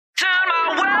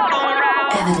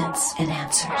Evidence and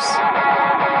Answers.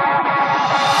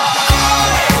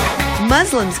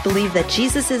 Muslims believe that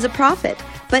Jesus is a prophet,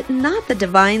 but not the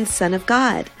divine Son of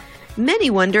God. Many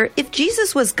wonder, if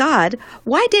Jesus was God,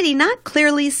 why did he not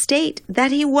clearly state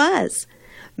that he was?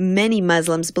 Many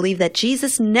Muslims believe that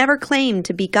Jesus never claimed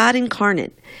to be God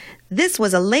incarnate. This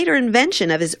was a later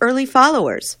invention of his early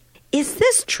followers. Is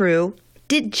this true?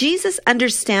 Did Jesus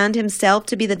understand himself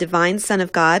to be the divine Son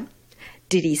of God?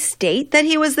 Did he state that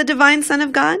he was the divine Son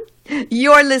of God?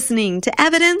 You're listening to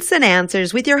Evidence and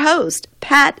Answers with your host,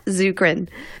 Pat Zukeran.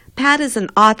 Pat is an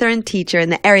author and teacher in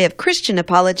the area of Christian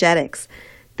apologetics,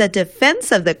 the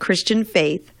defense of the Christian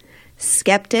faith.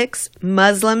 Skeptics,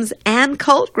 Muslims, and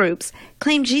cult groups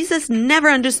claim Jesus never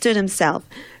understood himself,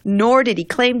 nor did he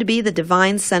claim to be the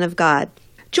divine Son of God.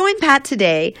 Join Pat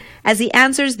today as he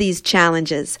answers these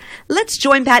challenges. Let's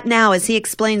join Pat now as he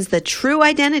explains the true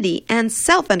identity and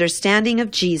self-understanding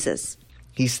of Jesus.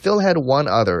 He still had one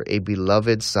other, a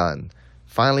beloved son.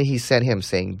 Finally, he sent him,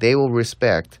 saying, "They will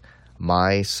respect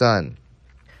my son."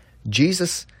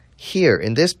 Jesus here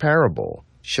in this parable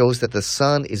shows that the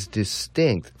son is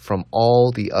distinct from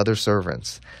all the other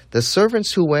servants. The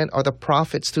servants who went are the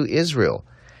prophets to Israel,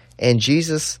 and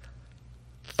Jesus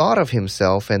thought of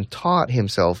himself and taught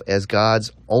himself as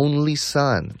God's only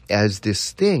son, as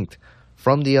distinct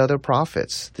from the other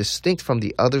prophets, distinct from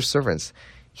the other servants.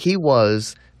 He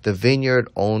was the vineyard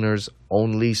owner's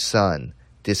only son,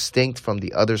 distinct from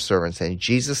the other servants. And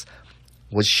Jesus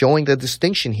was showing the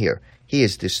distinction here. He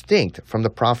is distinct from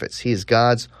the prophets. He is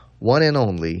God's one and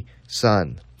only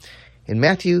Son. In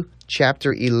Matthew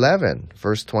chapter 11,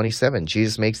 verse 27,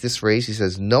 Jesus makes this phrase. He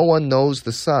says, "No one knows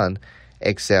the Son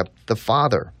except the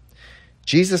Father."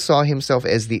 Jesus saw himself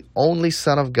as the only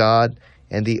Son of God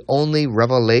and the only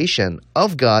revelation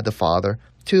of God the Father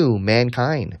to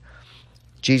mankind.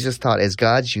 Jesus taught as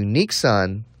God's unique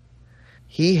Son,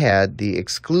 he had the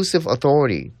exclusive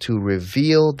authority to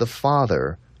reveal the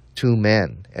Father to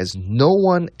men, as no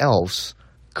one else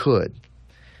could.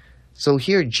 So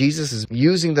here Jesus is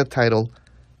using the title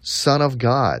Son of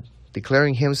God,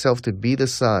 declaring himself to be the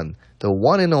Son, the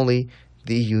one and only,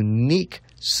 the unique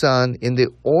Son in the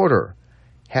order,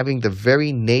 having the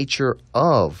very nature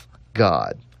of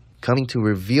God, coming to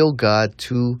reveal God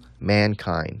to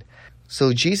mankind.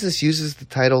 So Jesus uses the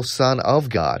title Son of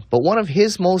God, but one of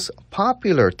his most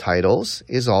popular titles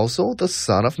is also the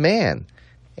Son of Man.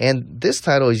 And this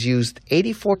title is used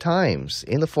 84 times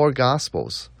in the four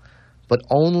Gospels, but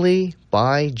only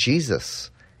by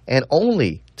Jesus, and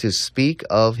only to speak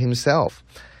of himself.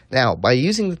 Now, by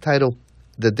using the title,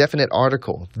 the definite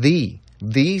article, the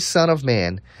Son of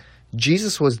Man,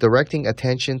 Jesus was directing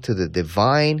attention to the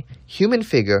divine human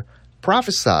figure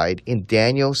prophesied in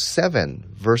Daniel 7,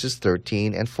 verses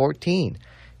 13 and 14.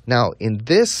 Now, in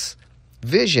this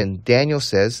vision, Daniel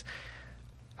says,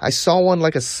 "I saw one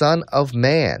like a son of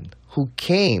man who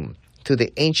came to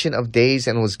the Ancient of Days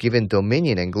and was given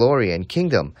dominion and glory and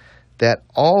kingdom, that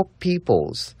all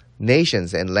peoples,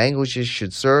 nations, and languages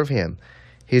should serve him.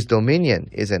 His dominion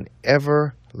is an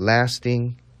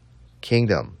everlasting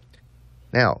kingdom."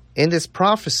 Now, in this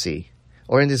prophecy,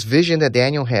 or in this vision that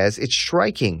Daniel has, it's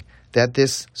striking that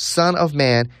this Son of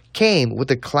Man came with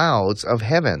the clouds of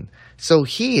heaven. So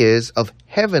he is of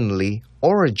heavenly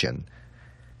origin.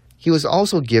 He was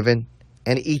also given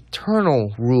an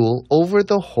eternal rule over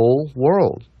the whole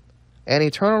world. An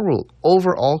eternal rule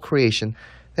over all creation.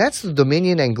 That's the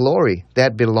dominion and glory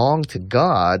that belong to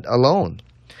God alone.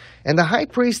 And the high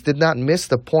priest did not miss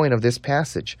the point of this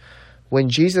passage. When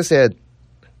Jesus said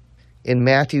in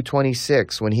Matthew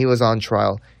 26, when he was on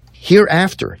trial,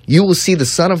 "Hereafter you will see the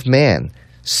Son of Man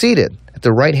seated at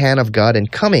the right hand of God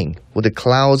and coming with the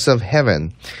clouds of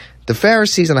heaven," the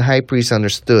Pharisees and the high priests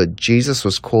understood Jesus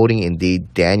was quoting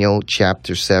indeed Daniel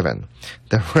chapter 7.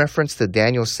 The reference to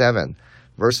Daniel 7,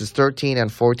 verses 13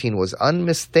 and 14 was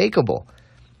unmistakable.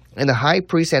 And the high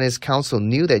priest and his council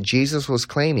knew that Jesus was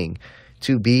claiming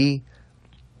to be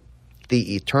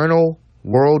the eternal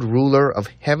world ruler of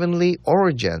heavenly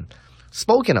origin,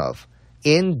 spoken of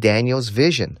in Daniel's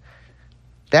vision.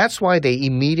 That's why they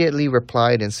immediately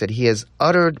replied and said, "He has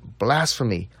uttered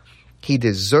blasphemy. He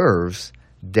deserves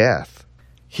death."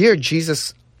 Here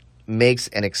Jesus makes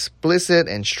an explicit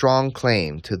and strong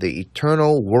claim to the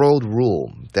eternal world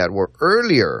rule that were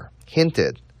earlier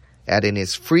hinted at in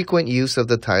his frequent use of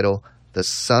the title, the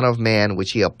Son of Man,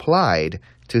 which he applied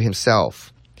to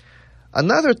himself.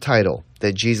 Another title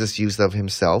that Jesus used of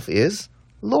himself is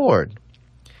Lord.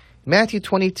 Matthew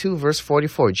 22, verse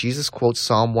 44, Jesus quotes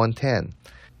Psalm 110,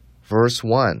 verse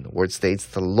 1, where it states,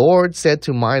 "The Lord said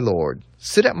to my Lord,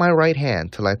 sit at my right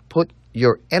hand till I put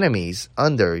your enemies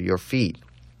under your feet."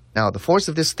 Now, the force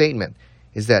of this statement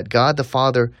is that God the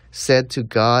Father said to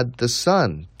God the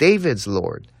Son, David's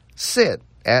Lord, sit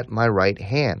at my right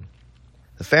hand.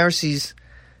 The Pharisees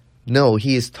know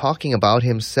he is talking about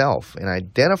himself and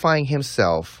identifying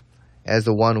himself as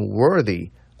the one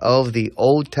worthy of the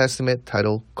Old Testament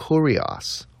title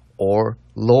Kurios, or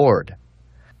Lord.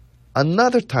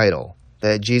 Another title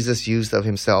that Jesus used of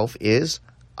himself is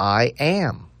I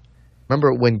am.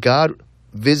 Remember when God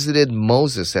visited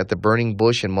Moses at the burning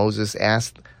bush and Moses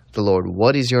asked the Lord,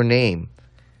 what is your name?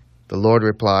 The Lord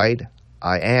replied,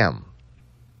 I am.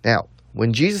 Now,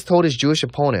 when Jesus told his Jewish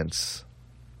opponents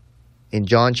in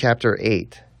John chapter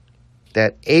 8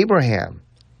 that Abraham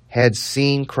had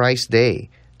seen Christ's day,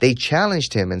 they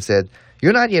challenged him and said,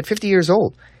 you're not yet 50 years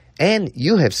old, and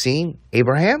you have seen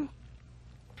Abraham?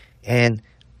 And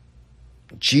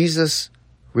Jesus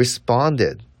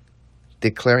responded,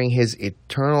 declaring his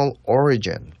eternal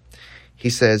origin. He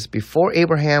says, before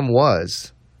Abraham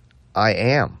was, I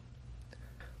am.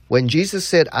 When Jesus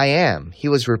said, I am, he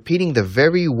was repeating the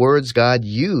very words God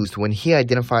used when he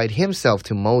identified himself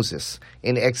to Moses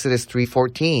in Exodus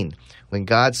 3:14, when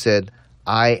God said,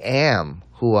 I am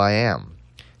who I am.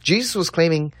 Jesus was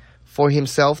claiming for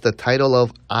himself the title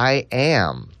of I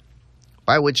am,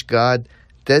 by which God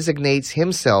designates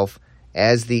himself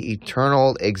as the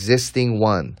eternal existing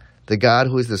one, the God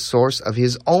who is the source of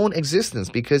his own existence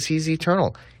because he's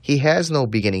eternal. He has no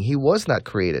beginning. He was not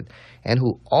created, and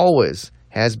who always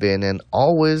has been and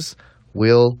always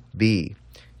will be.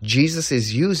 Jesus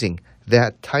is using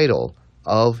that title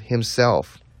of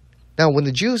himself. Now, when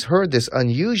the Jews heard this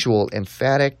unusual,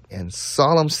 emphatic, and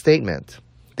solemn statement,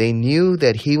 they knew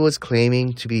that he was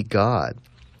claiming to be God.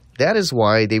 That is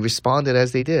why they responded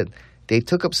as they did. They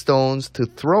took up stones to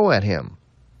throw at him.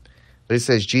 But it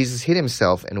says Jesus hid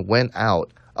himself and went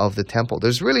out of the temple.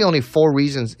 There's really only 4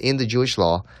 reasons in the Jewish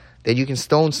law that you can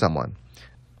stone someone.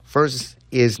 First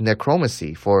is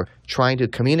necromancy, for trying to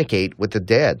communicate with the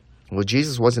dead. Well,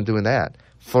 Jesus wasn't doing that.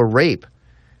 For rape,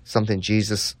 something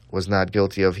Jesus was not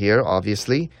guilty of here,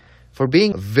 obviously. For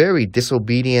being a very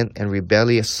disobedient and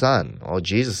rebellious son. Well,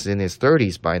 Jesus is in his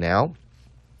 30s by now.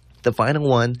 The final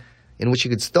one in which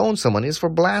you could stone someone is for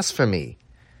blasphemy.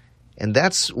 And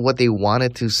that's what they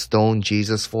wanted to stone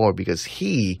Jesus for, because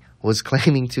he was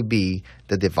claiming to be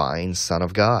the divine Son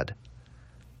of God.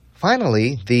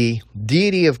 Finally, the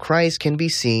deity of Christ can be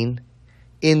seen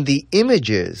in the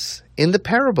images, in the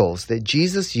parables that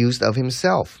Jesus used of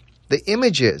himself. The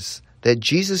images that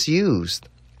Jesus used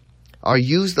are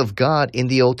used of God in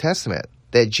the Old Testament,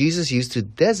 that Jesus used to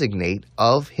designate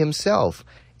of himself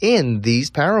in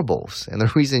these parables. And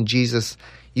the reason Jesus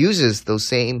uses those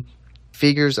same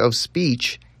figures of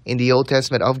speech in the Old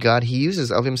Testament of God he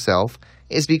uses of himself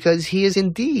is because he is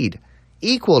indeed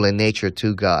equal in nature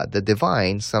to God, the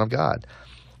divine Son of God.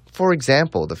 For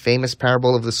example, the famous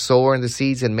parable of the sower and the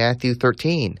seeds in Matthew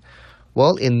 13.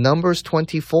 Well, in Numbers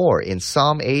 24, in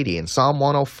Psalm 80, in Psalm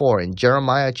 104, in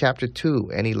Jeremiah chapter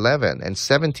 2 and 11 and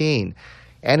 17,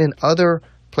 and in other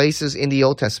places in the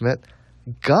Old Testament,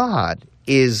 God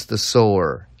is the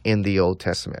sower in the Old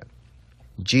Testament.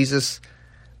 Jesus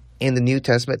in the New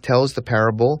Testament tells the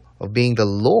parable of being the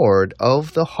Lord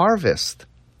of the harvest.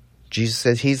 Jesus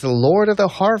says he's the Lord of the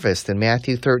harvest in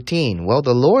Matthew 13. Well,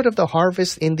 the Lord of the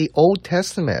harvest in the Old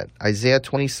Testament, Isaiah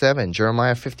 27,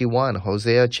 Jeremiah 51,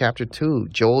 Hosea chapter 2,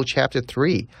 Joel chapter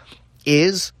 3,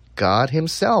 is God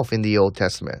himself in the Old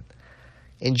Testament.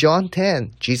 In John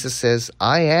 10, Jesus says,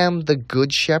 I am the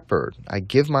good shepherd. I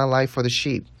give my life for the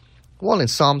sheep. Well, in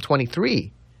Psalm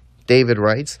 23, David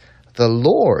writes, the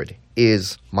Lord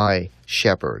is my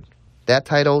shepherd. That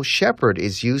title, shepherd,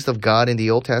 is used of God in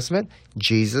the Old Testament.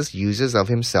 Jesus uses of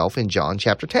himself in John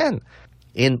chapter 10.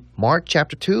 In Mark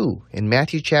chapter 2, in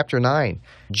Matthew chapter 9,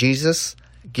 Jesus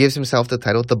gives himself the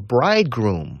title, the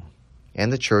bridegroom,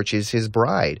 and the church is his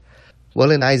bride.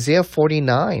 Well, in Isaiah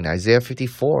 49, Isaiah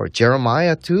 54,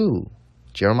 Jeremiah 2,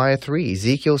 Jeremiah 3,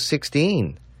 Ezekiel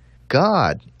 16,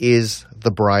 God is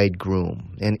the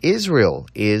bridegroom, and Israel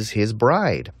is his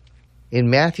bride. In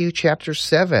Matthew chapter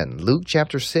 7, Luke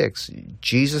chapter 6,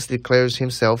 Jesus declares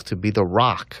himself to be the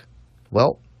rock.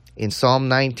 Well, in Psalm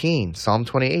 19, Psalm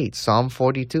 28, Psalm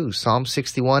 42, Psalm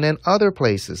 61, and other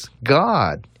places,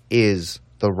 God is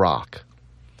the rock.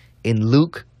 In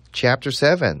Luke chapter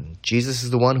 7, Jesus is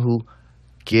the one who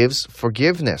gives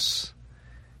forgiveness.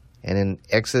 And in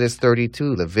Exodus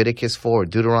 32, Leviticus 4,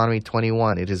 Deuteronomy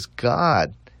 21, it is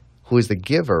God who is the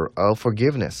giver of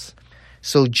forgiveness.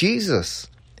 So Jesus,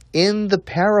 in the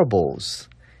parables,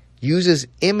 uses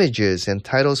images and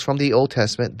titles from the Old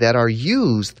Testament that are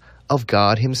used of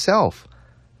God himself.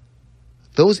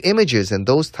 those images and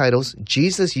those titles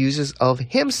Jesus uses of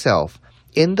himself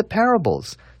in the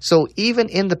parables. So even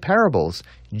in the parables,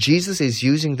 Jesus is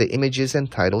using the images and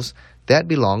titles that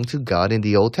belong to God in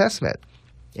the Old Testament.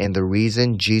 And the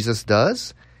reason Jesus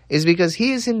does is because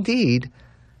he is indeed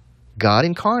God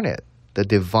incarnate, the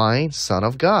divine Son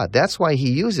of God. That's why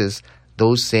he uses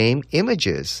those same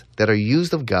images that are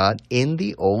used of God in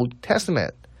the Old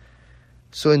Testament.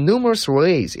 So in numerous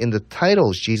ways, in the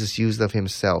titles Jesus used of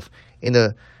himself, in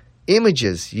the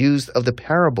images used of the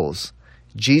parables,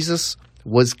 Jesus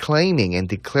was claiming and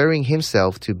declaring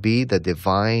himself to be the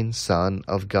divine Son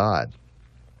of God.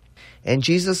 And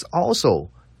Jesus also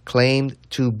claimed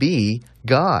to be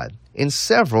God in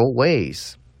several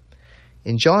ways.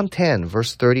 In John 10,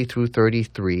 verse 30 through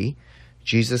 33,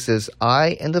 Jesus says,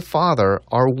 I and the Father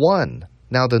are one.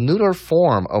 Now the neuter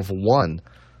form of one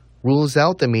rules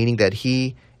out the meaning that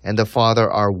he and the Father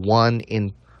are one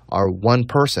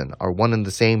person, are one and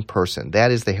the same person.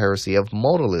 That is the heresy of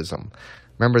modalism.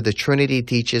 Remember, the Trinity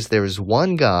teaches there is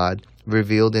one God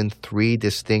revealed in three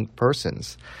distinct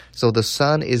persons. So the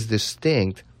Son is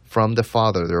distinct from the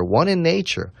Father. They're one in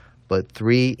nature, but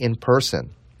three in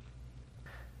person.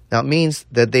 Now it means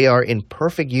that they are in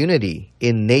perfect unity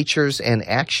in natures and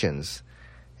actions.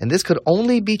 And this could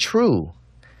only be true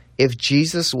if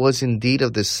Jesus was indeed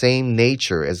of the same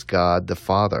nature as God the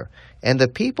Father. And the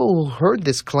people who heard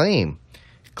this claim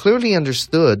clearly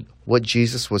understood what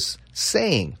Jesus was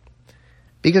saying,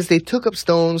 because they took up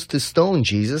stones to stone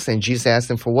Jesus, and Jesus asked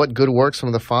them, for what good works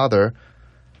from the Father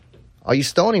are you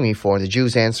stoning me for? And the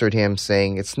Jews answered him,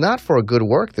 saying, it's not for a good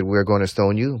work that we are going to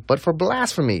stone you, but for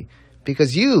blasphemy,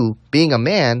 because you, being a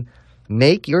man,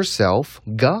 make yourself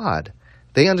God.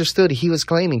 They understood he was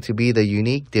claiming to be the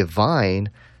unique divine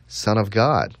Son of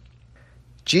God.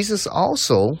 Jesus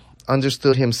also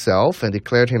understood himself and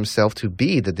declared himself to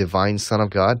be the divine Son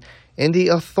of God in the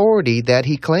authority that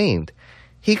he claimed.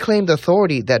 He claimed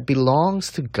authority that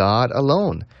belongs to God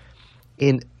alone.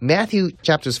 In Matthew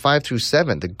chapters 5 through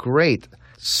 7, the great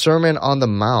Sermon on the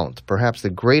Mount, perhaps the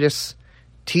greatest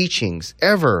teachings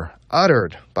ever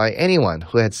uttered by anyone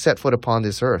who had set foot upon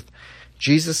this earth,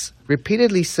 Jesus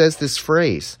repeatedly says this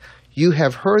phrase, you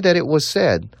have heard that it was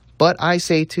said, but I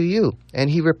say to you. And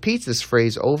he repeats this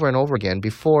phrase over and over again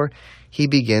before he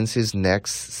begins his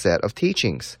next set of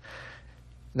teachings.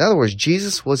 In other words,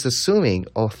 Jesus was assuming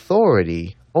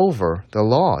authority over the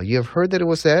law. You have heard that it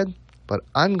was said, but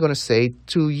I'm going to say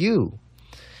to you.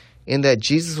 In that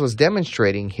Jesus was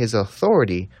demonstrating his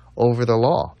authority over the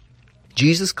law.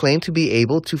 Jesus claimed to be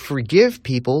able to forgive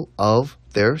people of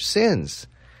their sins.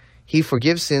 He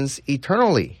forgives sins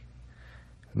eternally.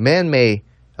 Men may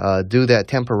do that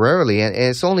temporarily, and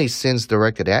it's only sins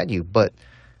directed at you, but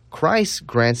Christ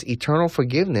grants eternal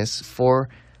forgiveness for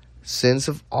sins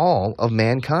of all of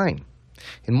mankind.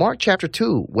 In Mark chapter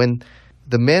 2, when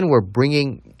the men were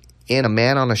bringing in a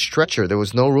man on a stretcher, there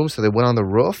was no room, so they went on the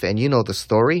roof, and you know the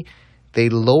story. They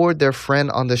lowered their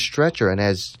friend on the stretcher, and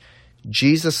as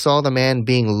Jesus saw the man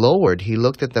being lowered, he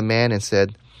looked at the man and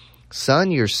said,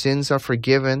 son, your sins are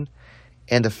forgiven.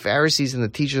 And the Pharisees and the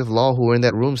teachers of the law who were in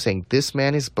that room saying, this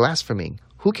man is blaspheming.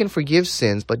 Who can forgive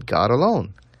sins but God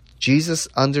alone? Jesus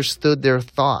understood their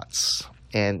thoughts,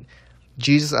 and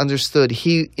Jesus understood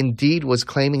he indeed was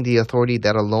claiming the authority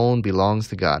that alone belongs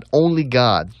to God. Only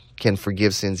God can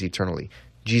forgive sins eternally.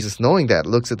 Jesus, knowing that,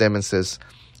 looks at them and says,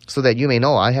 so that you may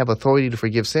know I have authority to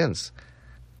forgive sins.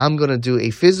 I'm going to do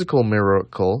a physical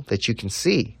miracle that you can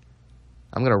see.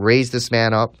 I'm going to raise this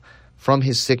man up from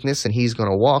his sickness, and he's going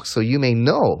to walk, so you may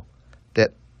know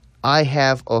that I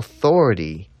have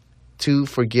authority to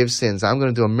forgive sins. I'm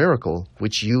going to do a miracle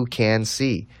which you can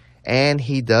see. And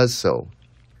he does so.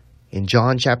 In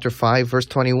John chapter 5, verse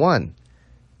 21,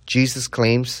 Jesus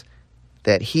claims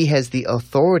that he has the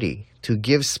authority to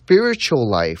give spiritual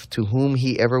life to whom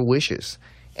he ever wishes,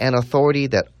 an authority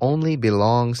that only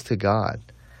belongs to God.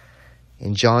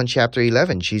 In John chapter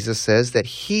 11, Jesus says that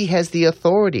he has the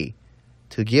authority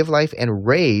to give life and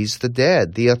raise the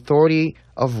dead, the authority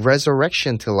of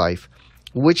resurrection to life,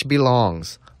 which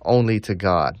belongs only to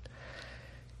God.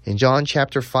 In John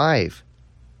chapter 5,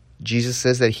 Jesus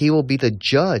says that he will be the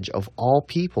judge of all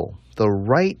people. The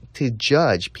right to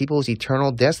judge people's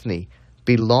eternal destiny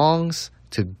belongs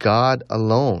to God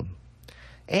alone.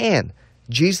 And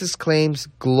Jesus claims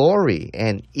glory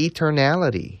and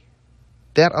eternality.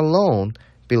 That alone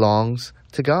belongs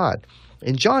to God.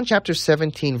 In John chapter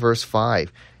 17, verse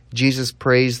 5, Jesus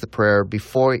prays the prayer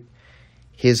before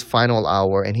his final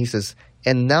hour, and he says,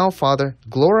 and now, Father,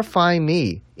 glorify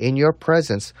me in your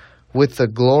presence with the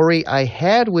glory I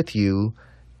had with you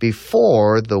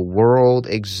before the world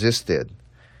existed.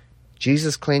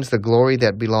 Jesus claims the glory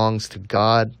that belongs to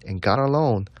God and God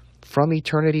alone from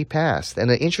eternity past. And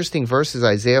an interesting verse is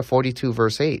Isaiah 42,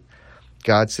 verse 8.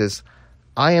 God says,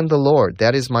 I am the Lord,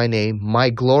 that is my name. My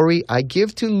glory I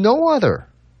give to no other,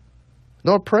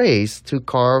 nor praise to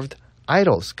carved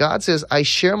idols. God says, I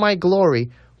share my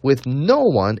glory with no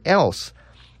one else.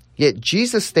 Yet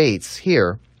Jesus states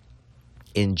here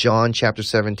in John chapter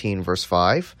 17, verse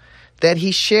 5, that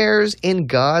he shares in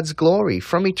God's glory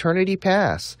from eternity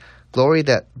past, glory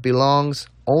that belongs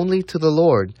only to the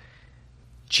Lord.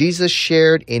 Jesus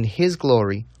shared in his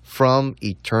glory from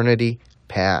eternity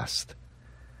past.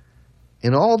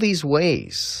 In all these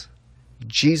ways,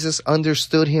 Jesus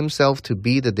understood himself to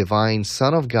be the divine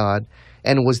Son of God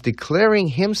and was declaring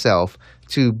himself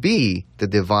to be the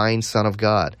divine Son of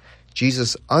God.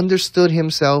 Jesus understood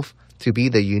himself to be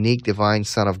the unique divine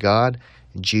Son of God.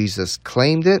 Jesus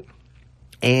claimed it,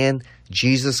 and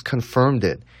Jesus confirmed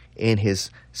it in his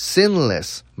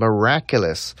sinless,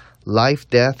 miraculous life,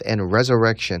 death, and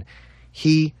resurrection.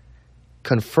 He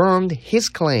confirmed his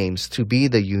claims to be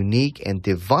the unique and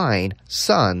divine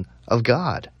Son of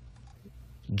God.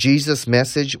 Jesus'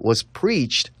 message was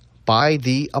preached by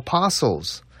the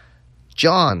apostles.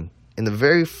 John, in the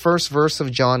very first verse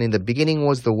of John, in the beginning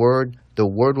was the Word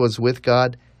was with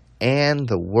God, and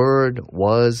the Word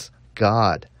was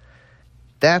God.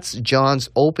 That's John's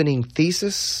opening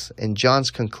thesis, and John's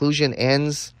conclusion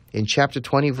ends in chapter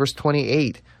 20, verse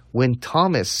 28, when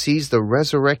Thomas sees the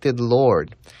resurrected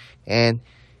Lord, and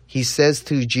he says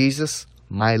to Jesus,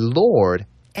 my Lord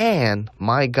and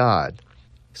my God.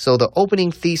 So the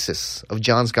opening thesis of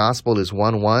John's Gospel is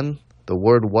 1:1, the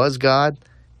Word was God,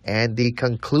 and the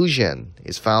conclusion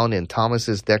is found in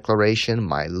Thomas's declaration,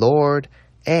 my Lord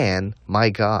and my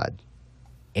God.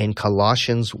 In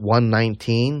Colossians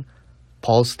 1:19,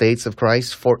 Paul states of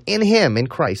Christ, for in him, in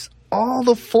Christ, all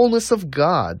the fullness of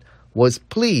God was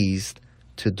pleased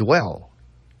to dwell.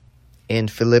 In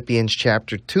Philippians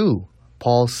chapter 2,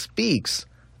 Paul speaks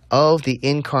of the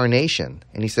incarnation,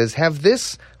 and he says, have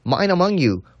this mind among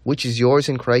you, which is yours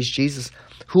in Christ Jesus,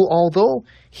 who although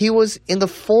he was in the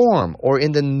form or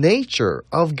in the nature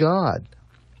of God,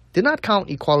 did not count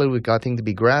equality with God thing to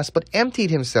be grasped, but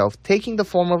emptied himself, taking the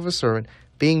form of a servant,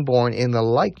 being born in the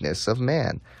likeness of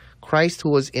man. Christ,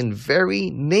 who was in very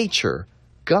nature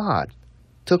God,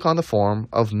 took on the form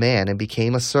of man and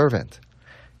became a servant.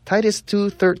 Titus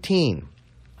 2:13,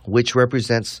 which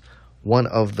represents one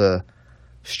of the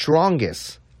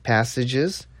strongest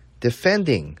passages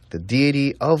defending the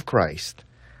deity of Christ.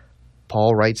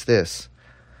 Paul writes this,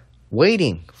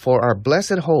 waiting for our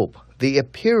blessed hope, the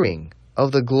appearing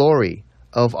of the glory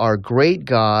of our great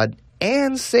God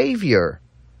and Savior,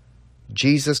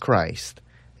 Jesus Christ.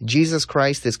 Jesus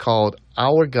Christ is called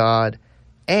our God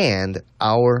and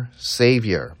our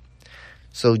Savior.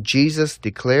 So Jesus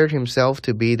declared himself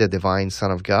to be the divine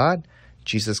Son of God.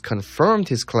 Jesus confirmed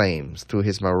his claims through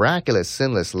his miraculous,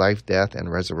 sinless life, death,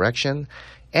 and resurrection.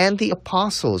 And the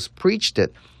apostles preached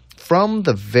it from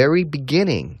the very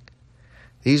beginning.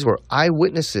 These were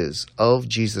eyewitnesses of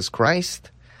Jesus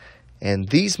Christ. And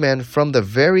these men, from the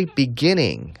very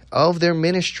beginning of their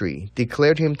ministry,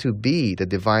 declared him to be the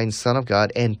divine Son of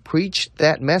God and preached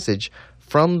that message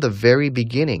from the very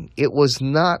beginning. It was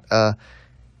not a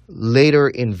later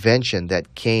invention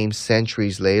that came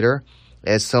centuries later,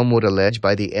 as some would allege,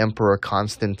 by the Emperor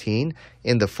Constantine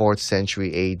in the 4th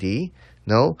century A.D.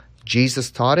 No, Jesus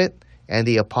taught it, and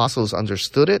the apostles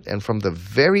understood it, and from the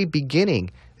very beginning,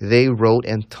 they wrote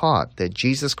and taught that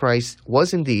Jesus Christ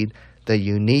was indeed the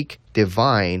unique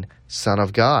divine Son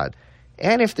of God.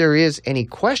 And if there is any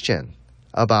question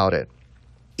about it,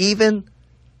 even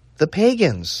the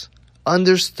pagans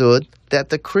understood that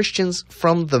the Christians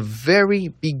from the very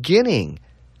beginning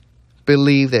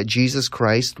believed that Jesus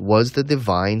Christ was the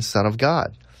divine Son of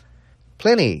God.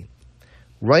 Pliny,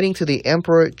 writing to the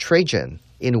Emperor Trajan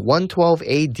in 112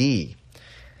 AD,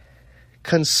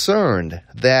 concerned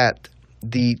that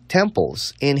the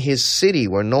temples in his city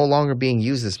were no longer being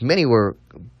used, as many were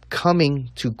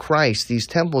coming to Christ. These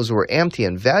temples were empty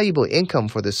and valuable income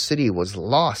for the city was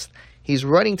lost. He's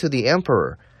writing to the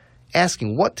emperor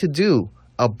asking what to do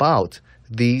about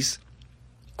these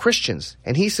Christians.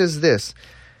 And he says this,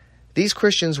 these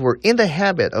Christians were in the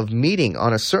habit of meeting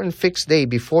on a certain fixed day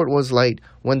before it was light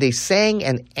when they sang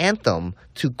an anthem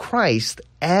to Christ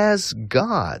as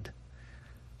God.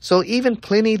 So even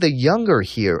Pliny the Younger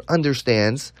here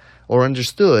understood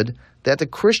that the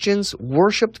Christians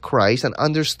worshipped Christ and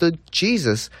understood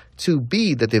Jesus to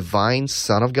be the divine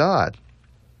Son of God.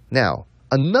 Now,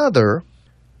 another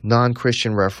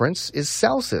non-Christian reference is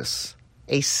Celsus.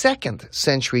 a 2nd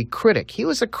century critic. He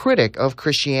was a critic of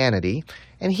Christianity,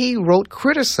 and he wrote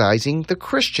criticizing the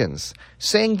Christians,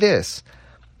 saying this: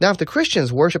 "Now, if the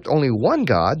Christians worshipped only one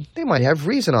God, they might have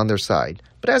reason on their side.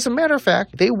 But as a matter of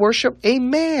fact, they worship a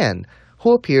man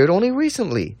who appeared only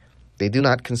recently. They do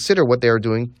not consider what they are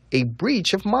doing a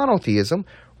breach of monotheism.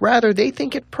 Rather, they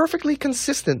think it perfectly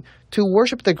consistent to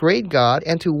worship the great God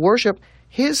and to worship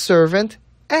his servant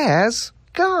as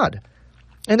God.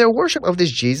 And their worship of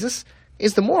this Jesus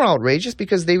is the more outrageous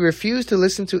because they refuse to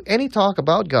listen to any talk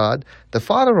about God, the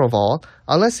Father of all,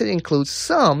 unless it includes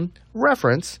some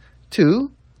reference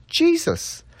to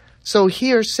Jesus." So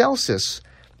here Celsus,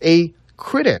 a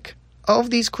critic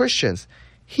of these Christians,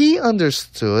 he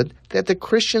understood that the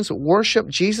Christians worship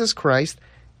Jesus Christ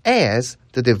as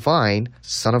the divine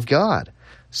Son of God.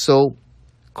 So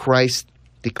Christ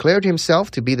declared himself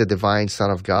to be the divine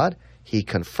Son of God. He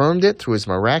confirmed it through his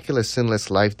miraculous, sinless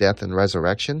life, death, and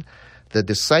resurrection. The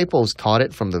disciples taught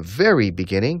it from the very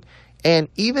beginning, and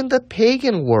even the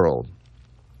pagan world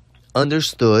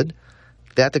understood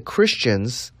that the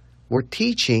Christians were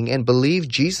teaching and believed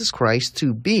Jesus Christ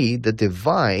to be the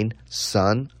divine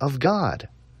Son of God.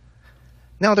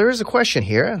 Now, there is a question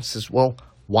here. It says, well,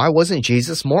 why wasn't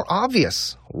Jesus more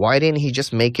obvious? Why didn't he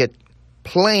just make it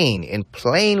plain, in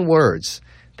plain words,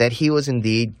 that he was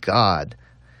indeed God?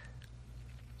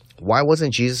 Why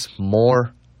wasn't Jesus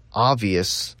more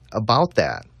obvious about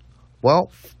that?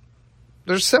 Well,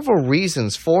 there's several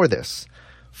reasons for this.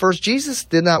 First, Jesus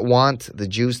did not want the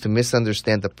Jews to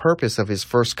misunderstand the purpose of his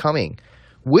first coming,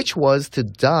 which was to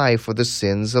die for the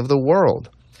sins of the world.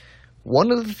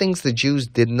 One of the things the Jews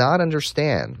did not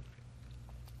understand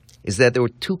is that there were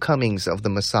two comings of the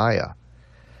Messiah.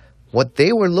 What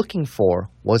they were looking for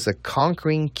was a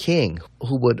conquering king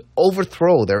who would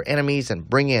overthrow their enemies and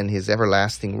bring in his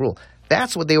everlasting rule.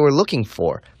 That's what they were looking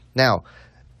for. Now,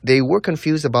 they were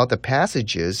confused about the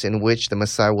passages in which the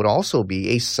Messiah would also be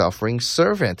a suffering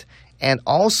servant and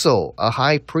also a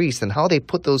high priest, and how they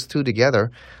put those two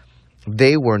together,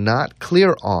 they were not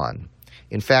clear on.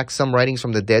 In fact, some writings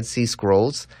from the Dead Sea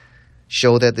Scrolls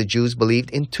show that the Jews believed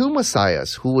in two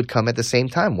Messiahs who would come at the same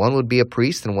time. One would be a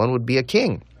priest and one would be a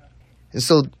king. And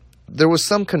so there was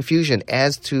some confusion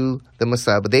as to the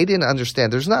Messiah, but they didn't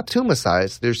understand. There's not two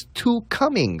Messiahs, there's two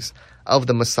comings of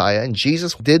the Messiah, and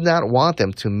Jesus did not want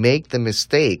them to make the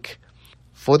mistake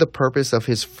for the purpose of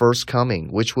his first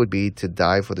coming, which would be to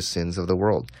die for the sins of the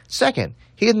world. Second,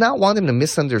 he did not want them to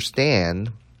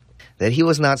misunderstand that he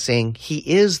was not saying he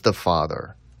is the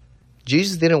Father.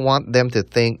 Jesus didn't want them to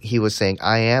think he was saying,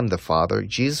 I am the Father.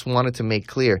 Jesus wanted to make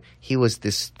clear he was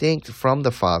distinct from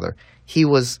the Father. He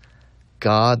was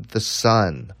God the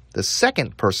Son, the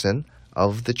second person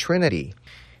of the Trinity.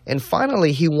 And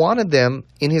finally, he wanted them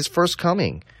in his first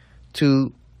coming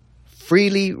to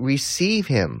freely receive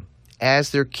him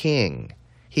as their king.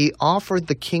 He offered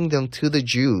the kingdom to the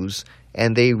Jews,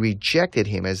 and they rejected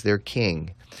him as their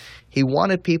king. He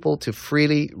wanted people to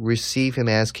freely receive him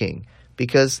as king,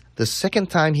 because the second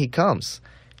time he comes,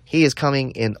 he is coming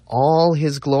in all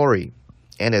his glory.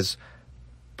 And as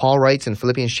Paul writes in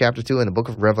Philippians chapter 2 in the book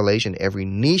of Revelation, every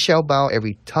knee shall bow,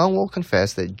 every tongue will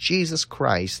confess that Jesus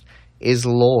Christ is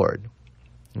Lord.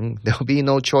 There'll be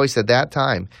no choice at that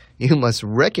time. You must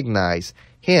recognize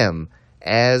him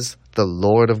as the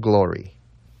Lord of glory.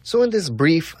 So in this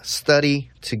brief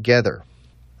study together,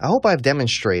 I hope I've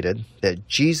demonstrated that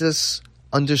Jesus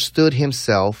understood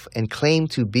himself and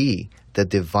claimed to be the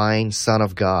divine Son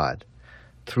of God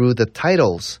through the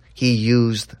titles he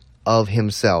used of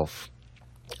himself,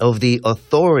 of the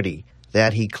authority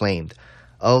that he claimed,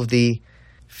 of the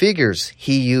figures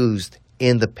he used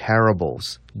in the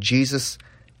parables. Jesus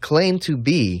claimed to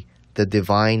be the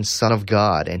divine Son of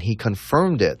God, and he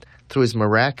confirmed it through his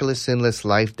miraculous, sinless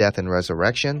life, death, and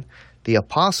resurrection. The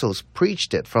apostles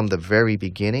preached it from the very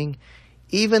beginning.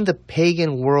 Even the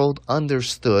pagan world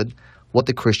understood what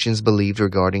the Christians believed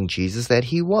regarding Jesus, that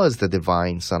he was the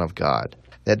divine Son of God,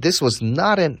 that this was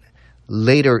not a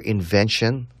later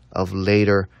invention of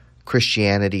later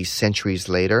Christianity centuries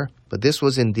later, but this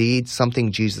was indeed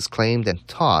something Jesus claimed and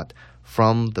taught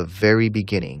from the very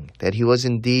beginning, that he was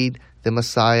indeed the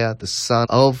Messiah, the Son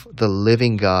of the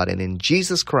living God. And in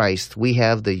Jesus Christ, we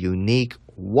have the unique,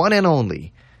 one and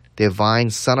only, divine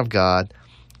Son of God,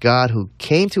 God who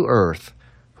came to earth,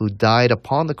 who died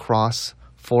upon the cross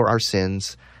for our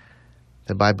sins,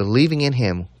 that by believing in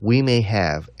him, we may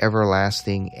have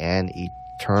everlasting and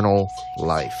eternal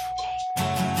life.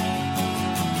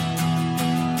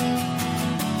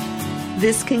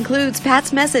 This concludes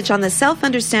Pat's message on the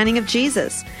self-understanding of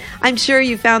Jesus. I'm sure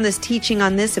you found this teaching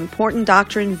on this important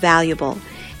doctrine valuable.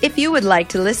 If you would like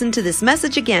to listen to this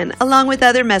message again, along with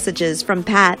other messages from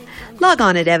Pat, log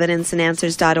on at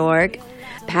evidenceandanswers.org.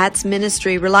 Pat's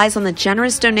ministry relies on the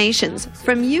generous donations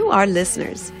from you, our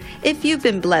listeners. If you've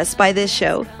been blessed by this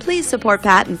show, please support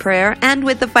Pat in prayer and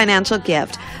with a financial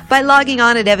gift by logging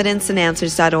on at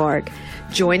evidenceandanswers.org.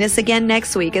 Join us again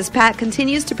next week as Pat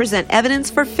continues to present evidence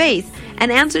for faith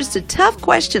and answers to tough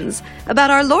questions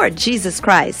about our Lord Jesus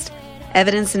Christ.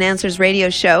 Evidence and Answers radio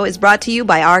show is brought to you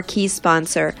by our key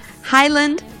sponsor,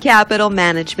 Highland Capital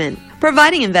Management,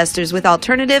 providing investors with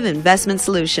alternative investment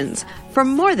solutions for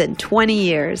more than 20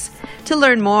 years. To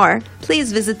learn more,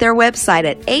 please visit their website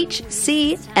at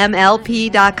hcmlp.com.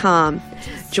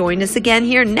 Join us again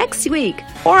here next week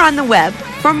or on the web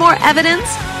for more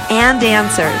evidence and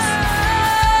answers.